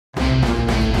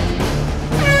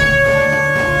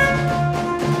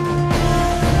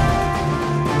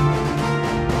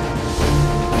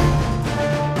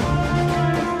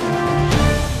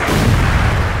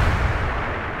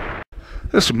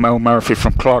This is Moe Murphy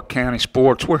from Clarke County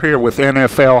Sports. We're here with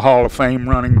NFL Hall of Fame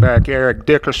running back Eric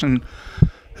Dickerson,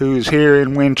 who's here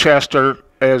in Winchester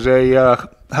as a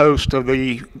host of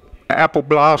the Apple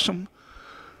Blossom.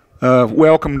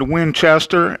 Welcome to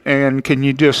Winchester, and can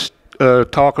you just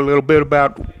talk a little bit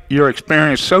about your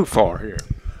experience so far here?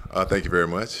 Thank you very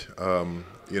much. I'm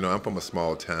from a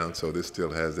small town, so this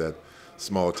still has that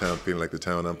small town feeling like the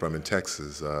town I'm from in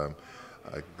Texas.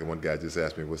 The one guy just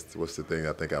asked me, what's the thing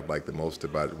I think I've liked the most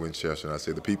about Winchester, and I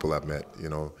say the people I've met,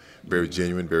 very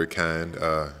genuine, very kind.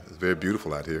 It's very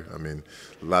beautiful out here. I mean,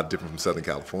 a lot different from Southern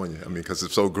California. I mean, because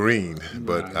it's so green,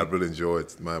 but right. I've really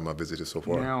enjoyed my visit so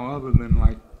far. Now, other than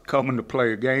like coming to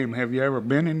play a game, have you ever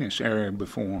been in this area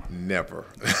before? Never.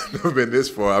 Never been this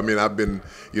far. I mean, I've been,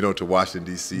 to Washington,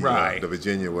 D.C., right. To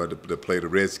Virginia, where to play the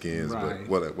Redskins, right.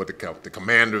 but what the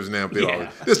Commanders now,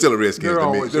 they're still the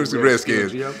Redskins. There's the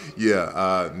Redskins. Yep.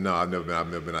 Yeah. No, I've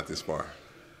never been out this far.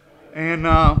 And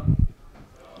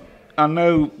I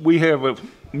know we have a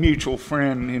mutual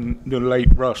friend in the late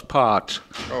Russ Potts.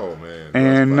 Oh, man.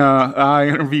 And I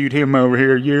interviewed him over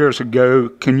here years ago.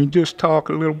 Can you just talk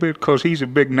a little bit, because he's a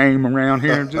big name around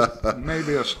here, just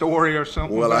maybe a story or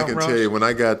something? Well, about I can Russ? tell you, when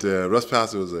I got Russ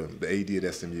Potts was the AD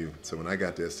at SMU. So when I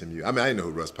got to SMU, I mean, I didn't know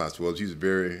who Russ Potts was. He was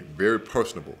very, very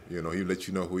personable. He would let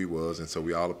you know who he was, and so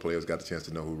all the players got the chance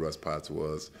to know who Russ Potts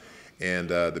was. And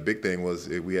the big thing was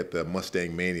we had the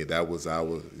Mustang Mania. That was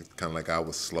our kind of like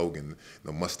our slogan,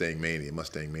 Mustang Mania,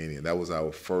 Mustang Mania. That was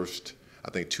our first,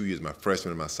 I think, 2 years, my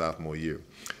freshman and my sophomore year.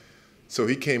 So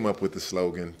he came up with the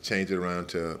slogan, changed it around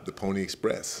to the Pony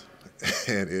Express.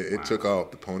 And it took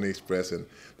off, the Pony Express. And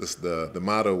the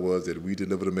motto was that we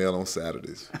deliver the mail on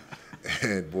Saturdays.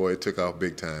 And, boy, it took off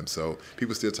big time. So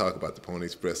people still talk about the Pony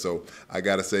Express. So I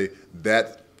got to say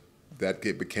that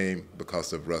became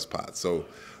because of Russ Potts. So,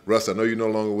 Russ, I know you're no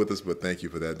longer with us, but thank you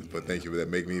for that. But thank you for that.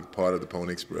 Make me part of the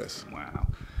Pony Express. Wow.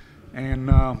 And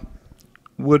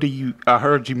I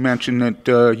heard you mention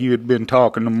that you had been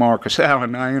talking to Marcus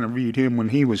Allen. I interviewed him when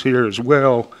he was here as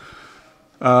well.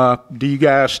 Do you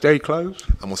guys stay close?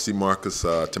 I'm going to see Marcus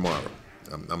tomorrow.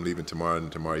 I'm leaving tomorrow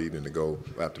evening to go,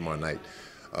 tomorrow night,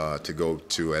 to go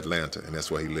to Atlanta, and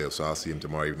that's where he lives. So I'll see him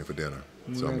tomorrow evening for dinner.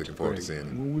 So I'm looking forward to seeing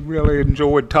him. Well, we really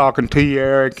enjoyed talking to you,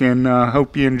 Eric, and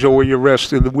hope you enjoy your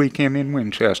rest of the weekend in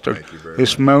Winchester. Thank you very much.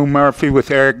 It's Moe Murphy with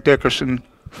Eric Dickerson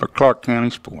for Clarke County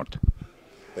Sports.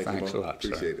 Thanks a lot,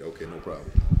 Appreciate sir. it. Okay, no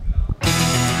problem.